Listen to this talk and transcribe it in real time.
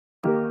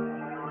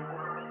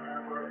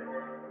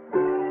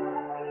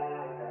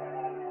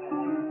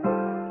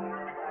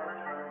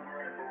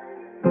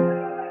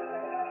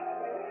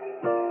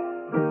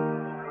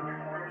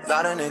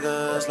Lot of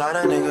niggas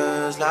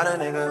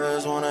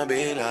wanna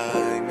be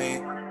like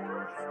me,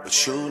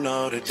 but you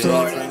know the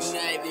difference.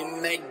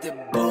 Make the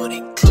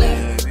booty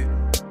clap.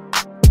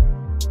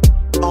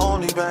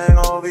 Only bang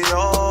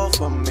OVO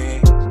for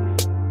me.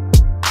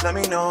 Let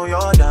me know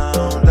you're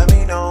down. Let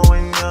me know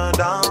when you're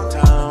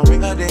downtown.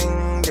 Ring a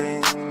ding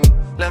ding.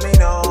 Let me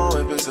know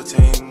if it's a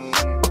ting.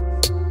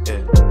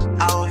 Yeah.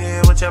 Out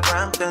here with your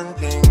Brampton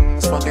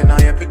things, fucking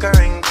all your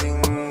Pickering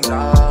things.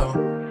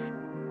 Oh.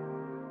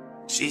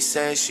 She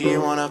says she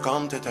wanna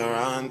come to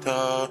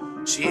Toronto.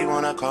 She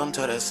wanna come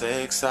to the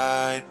 6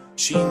 side.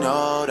 She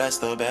know that's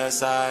the best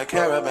side.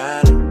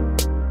 Caravan,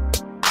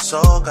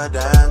 soca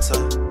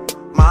dancer,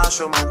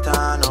 Marshall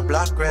Montano,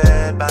 black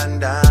red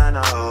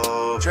bandana,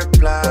 oh, trip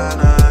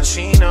planner.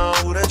 She know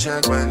who to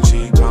check when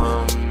she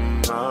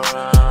comes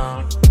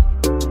around.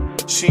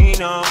 She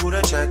know who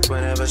to check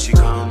whenever she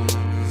comes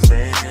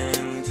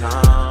in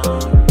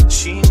town.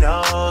 She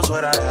knows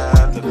what I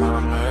have to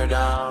calm her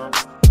down.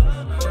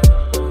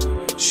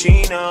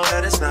 She know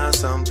that it's not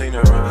something to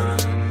run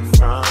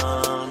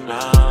from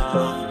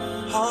now.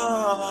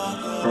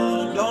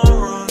 Oh,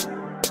 don't run.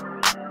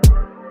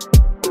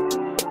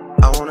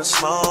 I wanna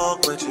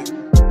smoke with you.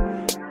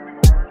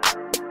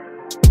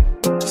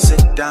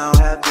 Sit down,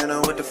 have dinner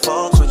with the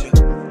folks with you.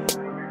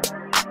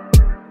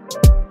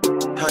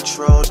 Touch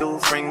roll, do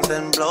rings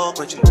and blow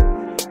with you.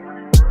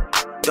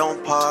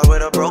 Don't part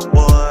with a broke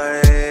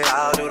boy.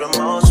 I'll do the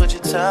most with you.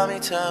 Tell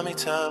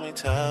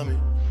me.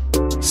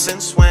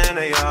 Since when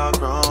are y'all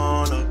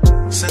grown up?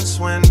 Since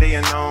when do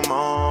you know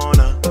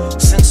Mona?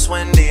 Since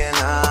when do you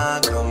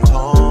not come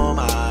home?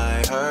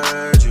 I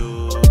heard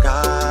you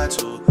got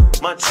too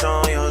much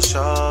on your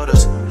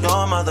shoulders.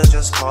 Your mother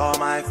just called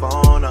my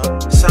phone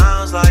up.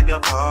 Sounds like your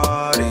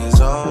party's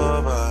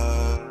over.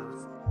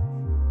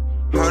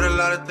 Heard a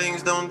lot of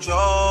things, don't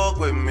joke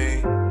with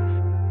me.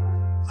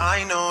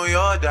 I know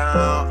you're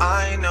down,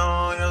 I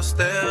know you're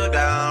still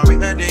down.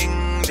 Ring a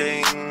ding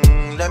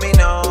ding, let me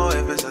know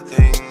if it's a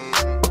thing.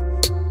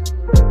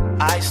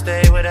 I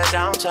stay with a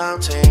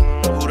downtown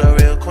ting, who the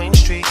real Queen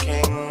Street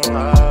King.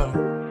 Oh.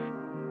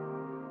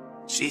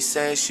 She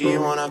says she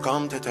wanna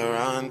come to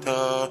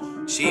Toronto.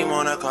 She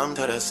wanna come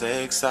to the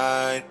 6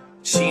 side.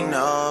 She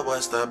know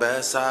what's the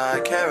best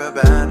side.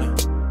 Caravan,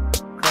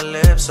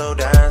 calypso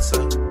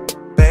dancer,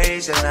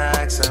 Asian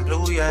accent,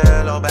 blue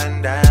yellow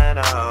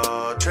bandana,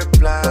 oh, trip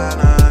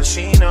planner.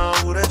 She know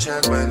who to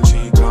check when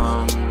she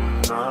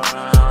comes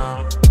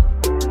around.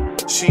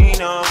 She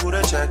know who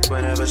to check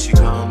whenever she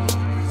comes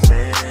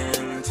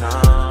in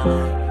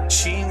town.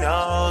 She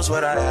knows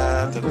what I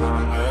have to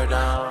calm her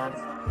down.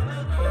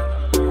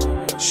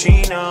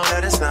 She know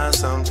that it's not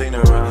something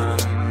to run